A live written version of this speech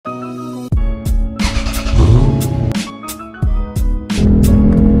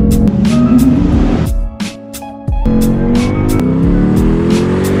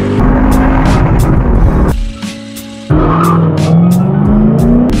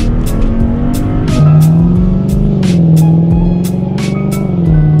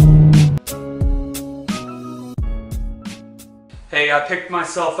picked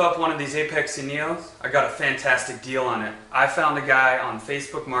myself up one of these Apexi NEOs. I got a fantastic deal on it. I found a guy on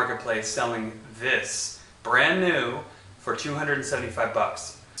Facebook Marketplace selling this brand new for 275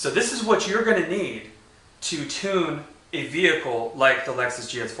 bucks. So this is what you're going to need to tune a vehicle like the LEXUS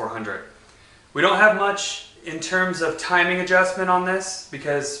GS400. We don't have much in terms of timing adjustment on this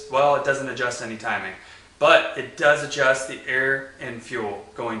because, well, it doesn't adjust any timing. But it does adjust the air and fuel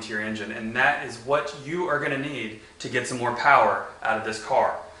going to your engine, and that is what you are going to need to get some more power out of this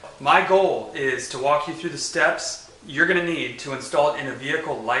car. My goal is to walk you through the steps you're going to need to install it in a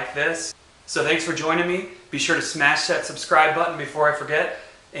vehicle like this. So thanks for joining me. Be sure to smash that subscribe button before I forget,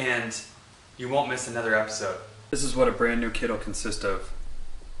 and you won't miss another episode. This is what a brand new kit will consist of.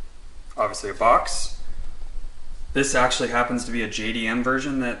 Obviously a box. This actually happens to be a JDM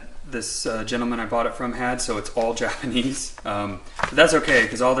version that this gentleman I bought it from had, so it's all Japanese. But that's okay,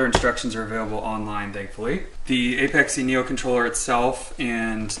 because all their instructions are available online, thankfully. The Apexi NEO controller itself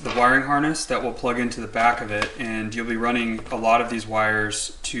and the wiring harness that will plug into the back of it, and you'll be running a lot of these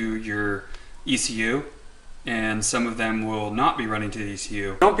wires to your ECU, and some of them will not be running to the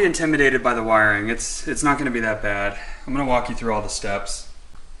ECU. Don't be intimidated by the wiring. It's not going to be that bad. I'm going to walk you through all the steps.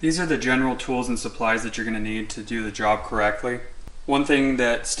 These are the general tools and supplies that you're going to need to do the job correctly. One thing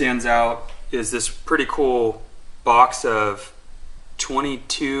that stands out is this pretty cool box of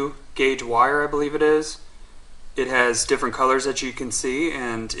 22 gauge wire, I believe it is. It has different colors that you can see,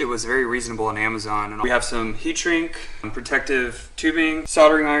 and it was very reasonable on Amazon. And we have some heat shrink, protective tubing,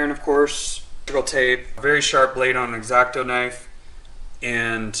 soldering iron, of course, electrical tape, a very sharp blade on an X-Acto knife,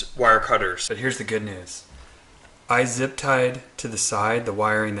 and wire cutters. But here's the good news. I zip tied to the side the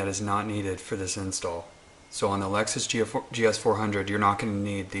wiring that is not needed for this install. So on the LEXUS GS400, you're not going to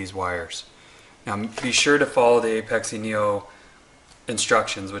need these wires. Now be sure to follow the Apexi NEO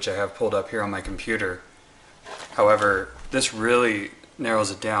instructions, which I have pulled up here on my computer. However, this really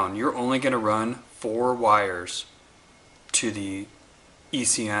narrows it down. You're only going to run 4 wires to the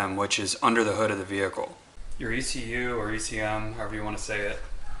ECM, which is under the hood of the vehicle. Your ECU or ECM, however you want to say it,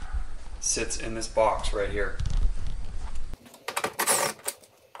 sits in this box right here.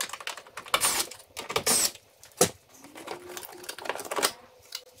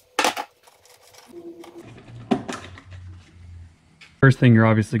 First thing you're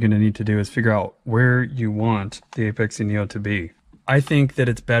obviously going to need to do is figure out where you want the Apexi NEO to be. I think that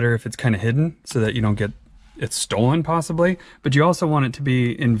it's better if it's kind of hidden so that you don't get it stolen possibly, but you also want it to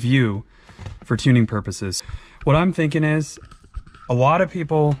be in view for tuning purposes. What I'm thinking is a lot of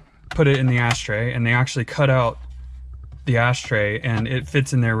people put it in the ashtray and they actually cut out the ashtray and it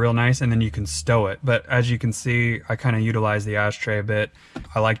fits in there real nice, and then you can stow it. But as you can see, I kind of utilize the ashtray a bit.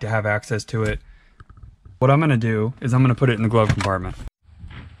 I like to have access to it. What I'm going to do is I'm going to put it in the glove compartment.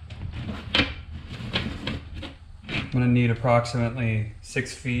 I'm going to need approximately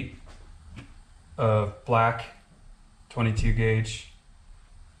 6 feet of black 22 gauge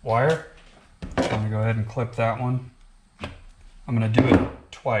wire. I'm going to go ahead and clip that one. I'm going to do it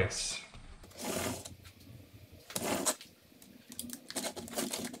twice.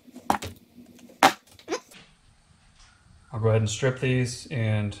 I'll go ahead and strip these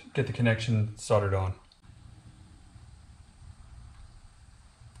and get the connection soldered on.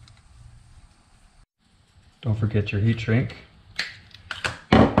 Don't forget your heat shrink.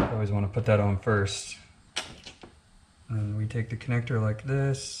 You always want to put that on first. And we take the connector like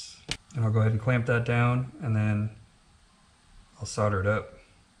this, and I'll go ahead and clamp that down, and then I'll solder it up.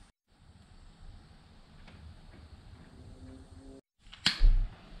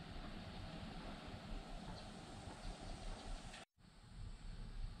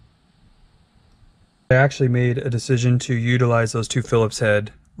 I actually made a decision to utilize those 2 Phillips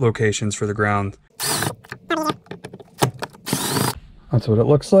head locations for the ground. That's what it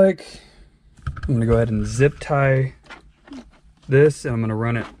looks like. I'm going to go ahead and zip tie this, and I'm going to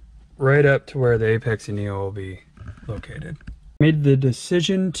run it right up to where the Apexi NEO will be located. I made the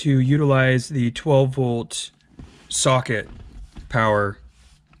decision to utilize the 12 volt socket power,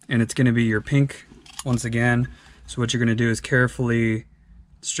 and it's going to be your pink once again. So what you're going to do is carefully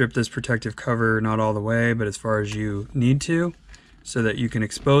strip this protective cover, not all the way, but as far as you need to, so that you can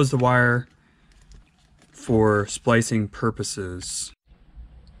expose the wire for splicing purposes.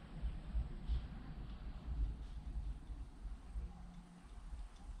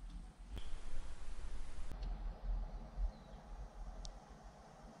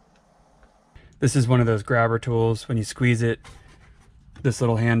 This is one of those grabber tools. When you squeeze it, this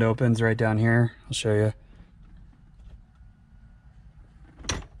little hand opens right down here. I'll show you.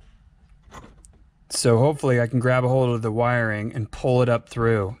 So hopefully I can grab a hold of the wiring and pull it up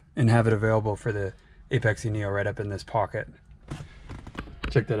through and have it available for the Apexi NEO right up in this pocket.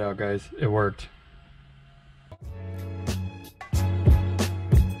 Check that out, guys. It worked.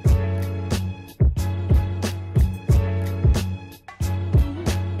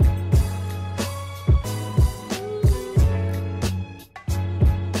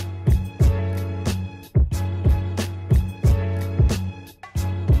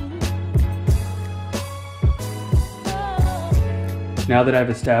 Now that I've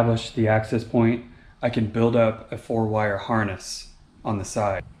established the access point, I can build up a 4-wire harness on the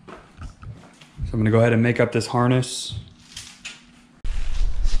side. So I'm going to go ahead and make up this harness.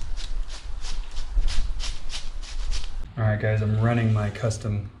 Alright guys, I'm running my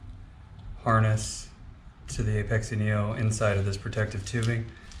custom harness to the Apexi NEO inside of this protective tubing.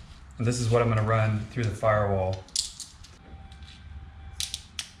 And this is what I'm going to run through the firewall.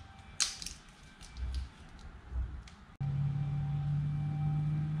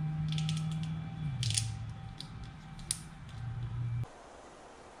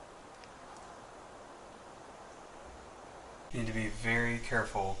 You need to be very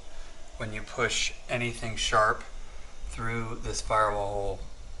careful when you push anything sharp through this firewall hole,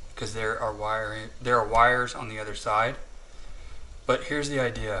 because there are wires on the other side. But here's the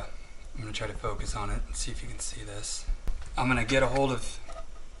idea. I'm going to try to focus on it and see if you can see this. I'm going to get a hold of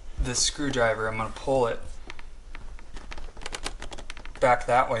this screwdriver. I'm going to pull it back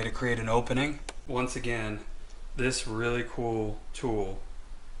that way to create an opening. Once again, this really cool tool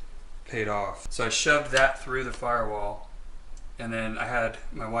paid off. So I shoved that through the firewall, and then I had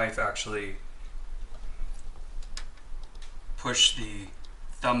my wife actually push the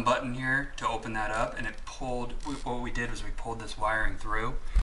thumb button here to open that up, and it pulled, what we did was we pulled this wiring through.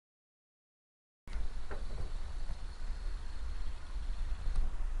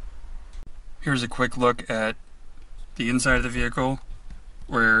 Here's a quick look at the inside of the vehicle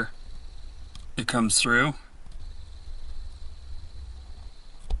where it comes through.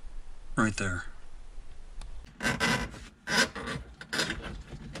 Right there.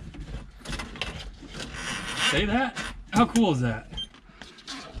 Say that? How cool is that?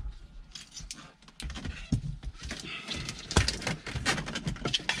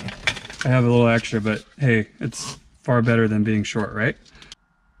 I have a little extra, but hey, it's far better than being short, right?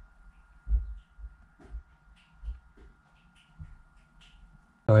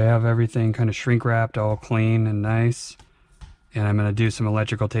 So I have everything kind of shrink wrapped, all clean and nice. And I'm going to do some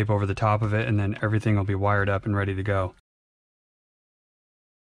electrical tape over the top of it, and then everything will be wired up and ready to go.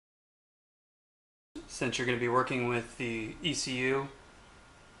 Since you're going to be working with the ECU,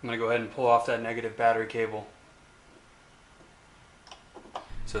 I'm going to go ahead and pull off that negative battery cable.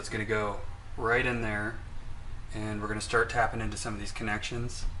 So it's going to go right in there, and we're going to start tapping into some of these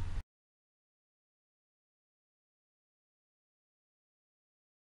connections.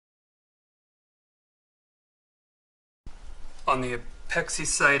 On the Apexi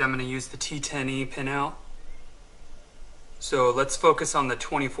site, I'm going to use the T10E pinout. So let's focus on the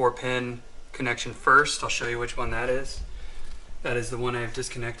 24 pin connection first. I'll show you which one that is. That is the one I have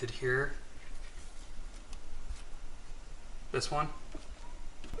disconnected here. This one.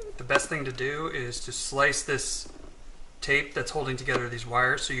 The best thing to do is to slice this tape that's holding together these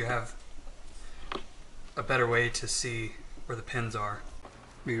wires so you have a better way to see where the pins are.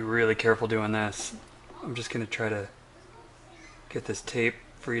 Be really careful doing this. I'm just going to try to get this tape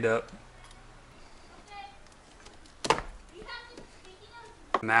freed up.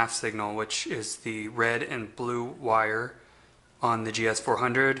 MAF signal, which is the red and blue wire on the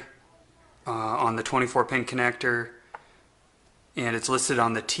GS400, on the 24 pin connector, and it's listed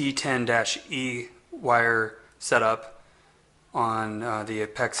on the T10-E wire setup on the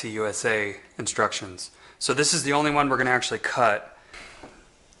Apexi USA instructions. So this is the only one we're going to actually cut.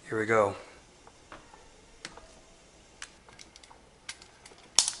 Here we go.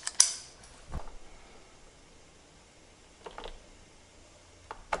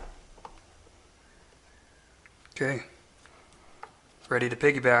 Okay, ready to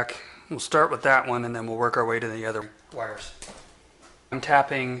piggyback. We'll start with that one and then we'll work our way to the other wires. I'm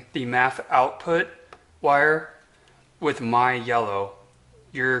tapping the MAF output wire with my yellow.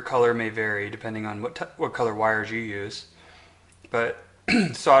 Your color may vary depending on what color wires you use, but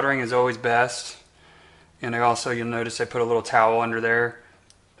soldering is always best. And you'll notice I put a little towel under there.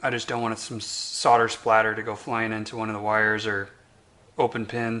 I just don't want some solder splatter to go flying into one of the wires or open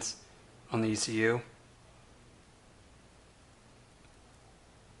pins on the ECU.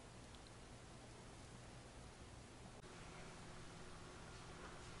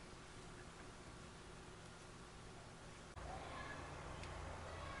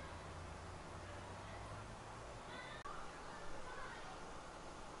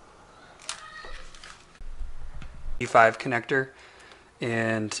 E5 connector,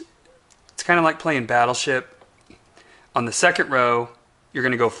 and it's kind of like playing Battleship. On the second row, you're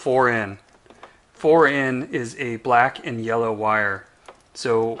going to go 4 in. 4 in is a black and yellow wire.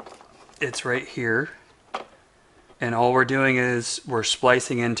 So it's right here. And all we're doing is we're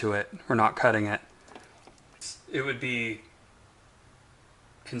splicing into it. We're not cutting it. It would be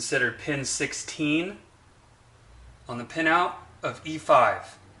considered pin 16 on the pinout of E5,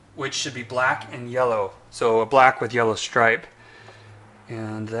 which should be black and yellow. So a black with yellow stripe.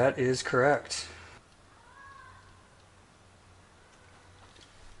 And that is correct.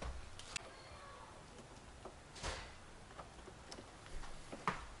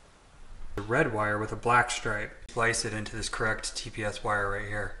 The red wire with a black stripe. Splice it into this correct TPS wire right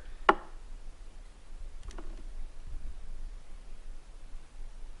here.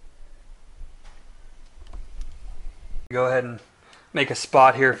 Go ahead and make a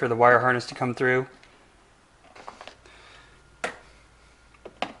spot here for the wire harness to come through.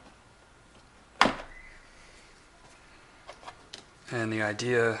 And the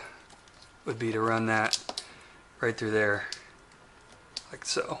idea would be to run that right through there, like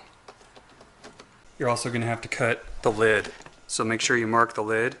so. You're also going to have to cut the lid, so make sure you mark the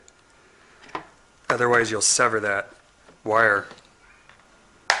lid, otherwise you'll sever that wire.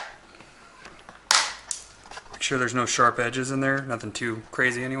 Make sure there's no sharp edges in there, nothing too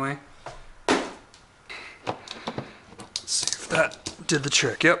crazy anyway. Let's see if that did the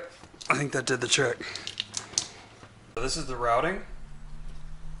trick. Yep, I think that did the trick. So this is the routing.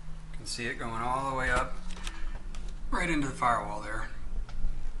 You can see it going all the way up, right into the firewall there.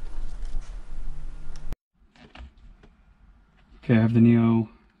 Okay, I have the Neo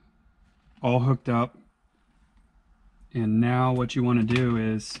all hooked up, and now what you want to do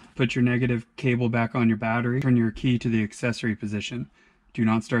is put your negative cable back on your battery, turn your key to the accessory position. Do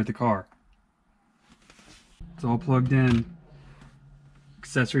not start the car. It's all plugged in.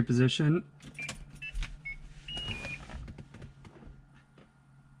 Accessory position.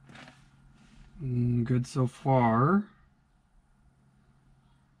 Good so far.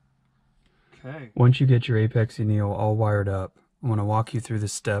 Okay. Once you get your Apexi NEO all wired up, I want to walk you through the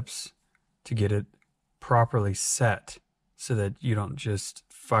steps to get it properly set so that you don't just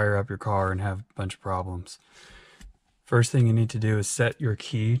fire up your car and have a bunch of problems. First thing you need to do is set your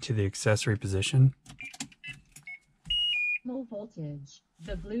key to the accessory position. Low voltage,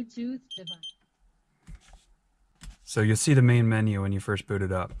 the Bluetooth device. So you'll see the main menu when you first boot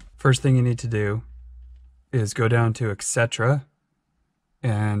it up. First thing you need to do is go down to etc.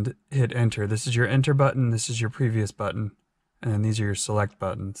 and hit enter. This is your enter button, this is your previous button, and then these are your select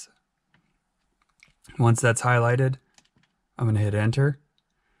buttons. Once that's highlighted, I'm going to hit enter.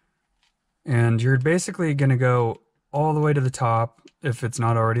 And you're basically going to go all the way to the top, if it's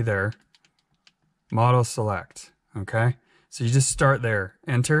not already there. Model select, okay? So you just start there,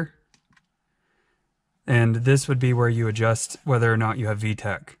 enter. And this would be where you adjust whether or not you have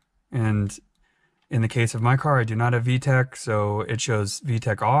VTEC. And in the case of my car, I do not have VTEC, so it shows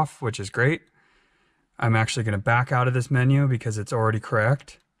VTEC off, which is great. I'm actually going to back out of this menu because it's already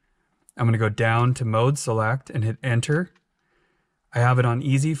correct. I'm going to go down to mode select and hit enter. I have it on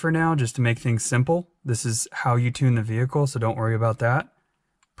easy for now just to make things simple. This is how you tune the vehicle, so don't worry about that.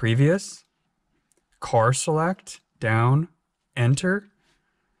 Previous, car select, down, enter.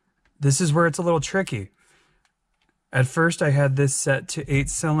 This is where it's a little tricky. At first I had this set to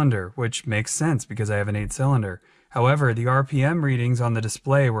 8-cylinder, which makes sense because I have an 8-cylinder. However, the RPM readings on the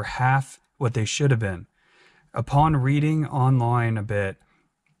display were half what they should have been. Upon reading online a bit,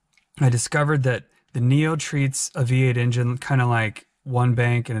 I discovered that the Neo treats a V8 engine kind of like one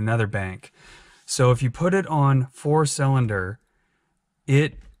bank and another bank. So if you put it on 4-cylinder,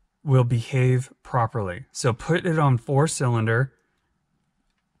 it will behave properly. So put it on 4-cylinder,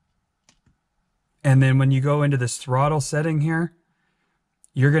 and then when you go into this throttle setting here,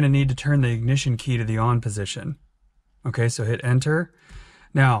 you're going to need to turn the ignition key to the on position. Okay, so hit enter.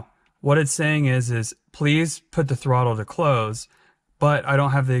 Now, what it's saying is please put the throttle to close, but I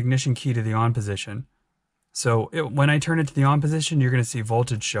don't have the ignition key to the on position. So when I turn it to the on position, you're going to see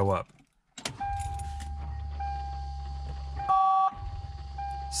voltage show up.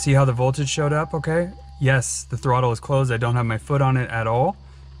 See how the voltage showed up, okay? Yes, the throttle is closed. I don't have my foot on it at all.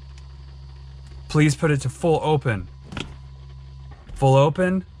 Please put it to full open. Full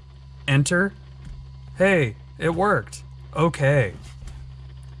open, enter. Hey, it worked. Okay.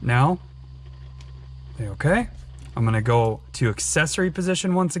 Now, okay. I'm going to go to accessory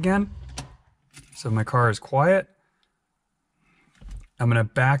position once again. So my car is quiet. I'm going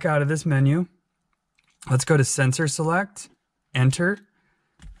to back out of this menu. Let's go to sensor select, enter.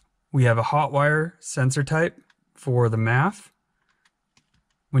 We have a hot wire sensor type for the MAF.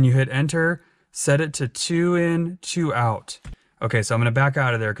 When you hit enter, set it to 2 in, 2 out. Okay, so I'm gonna back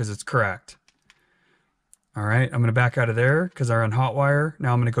out of there because it's correct. All right, I'm gonna back out of there because I run hot wire.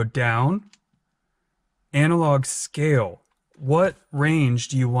 Now I'm gonna go down. Analog scale. What range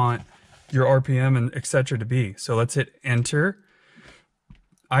do you want your RPM and etc. to be? So let's hit enter.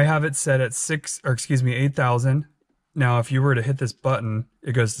 I have it set at 8,000. Now, if you were to hit this button,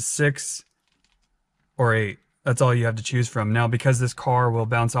 it goes to 6 or 8. That's all you have to choose from. Now, because this car will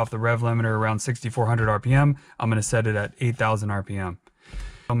bounce off the rev limiter around 6,400 RPM, I'm going to set it at 8,000 RPM.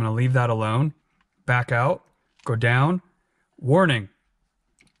 I'm going to leave that alone. Back out, go down. Warning.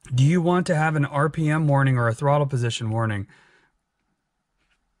 Do you want to have an RPM warning or a throttle position warning?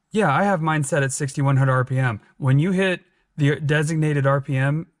 Yeah, I have mine set at 6,100 RPM. When you hit the designated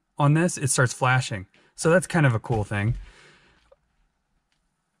RPM on this, it starts flashing. So that's kind of a cool thing.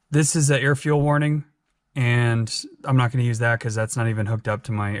 This is an air fuel warning, and I'm not going to use that because that's not even hooked up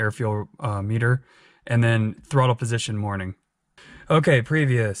to my air fuel meter. And then throttle position warning. Okay,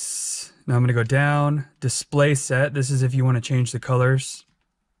 previous. Now I'm going to go down. Display set. This is if you want to change the colors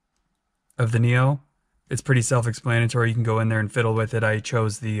of the Neo. It's pretty self-explanatory. You can go in there and fiddle with it. I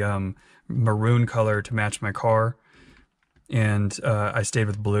chose the maroon color to match my car, and I stayed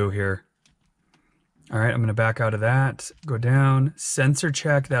with blue here. All right, I'm going to back out of that, go down, sensor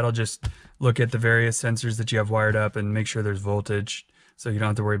check. That'll just look at the various sensors that you have wired up and make sure there's voltage, so you don't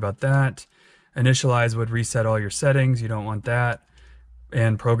have to worry about that. Initialize would reset all your settings. You don't want that.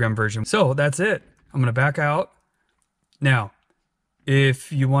 And program version. So that's it. I'm going to back out. Now,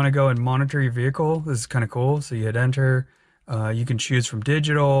 if you want to go and monitor your vehicle, this is kind of cool. So you hit enter. You can choose from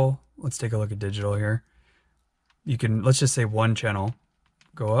digital. Let's take a look at digital here. You can, let's just say 1 channel.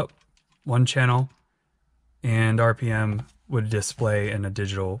 Go up, 1 channel. And RPM would display in a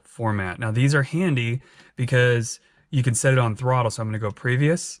digital format. Now these are handy because you can set it on throttle. So I'm going to go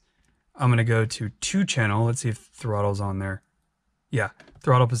previous. I'm going to go to 2 channel. Let's see if throttle's on there. Yeah,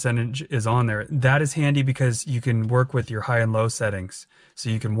 throttle percentage is on there. That is handy because you can work with your high and low settings.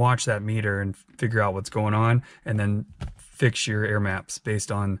 So you can watch that meter and figure out what's going on and then fix your air maps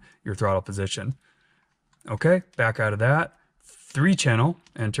based on your throttle position. Okay, back out of that. 3 channel,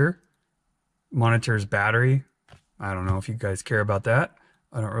 enter. Monitors battery. I don't know if you guys care about that.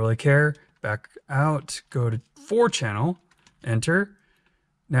 I don't really care. Back out, go to 4 channel, enter.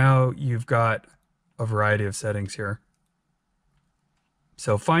 Now you've got a variety of settings here.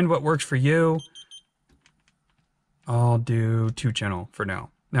 So find what works for you. I'll do 2 channel for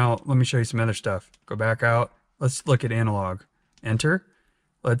now. Now let me show you some other stuff. Go back out. Let's look at analog. Enter.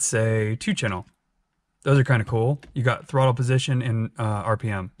 Let's say 2 channel. Those are kind of cool. You got throttle position and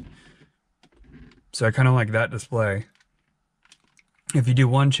RPM. So I kind of like that display. If you do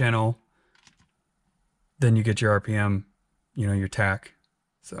 1 channel, then you get your RPM, you know, your TAC.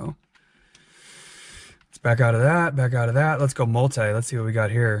 So let's back out of that, back out of that. Let's go multi. Let's see what we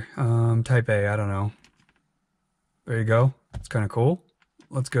got here. Type A, I don't know. There you go. It's kind of cool.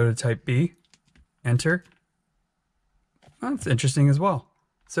 Let's go to type B, enter. Well, that's interesting as well.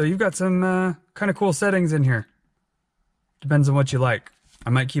 So you've got some kind of cool settings in here. Depends on what you like. I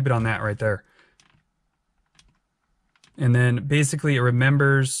might keep it on that right there. And then basically it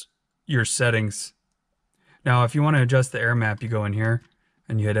remembers your settings. Now, if you want to adjust the air map, you go in here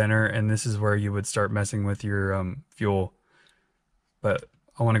and you hit enter, and this is where you would start messing with your fuel. But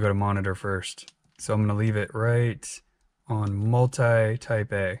I want to go to monitor first. So I'm going to leave it right on multi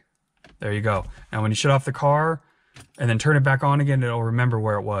type A. There you go. Now when you shut off the car and then turn it back on again, it'll remember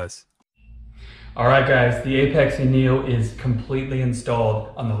where it was. All right, guys, the Apexi NEO is completely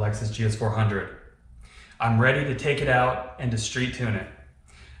installed on the LEXUS GS400. I'm ready to take it out and to street tune it.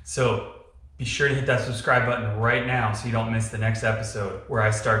 So be sure to hit that subscribe button right now so you don't miss the next episode where I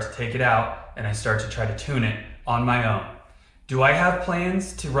start to take it out and I start to try to tune it on my own. Do I have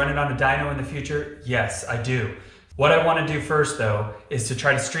plans to run it on a dyno in the future? Yes, I do. What I want to do first though is to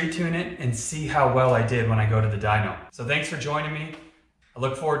try to street tune it and see how well I did when I go to the dyno. So thanks for joining me. I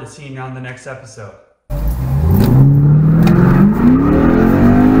look forward to seeing you on the next episode.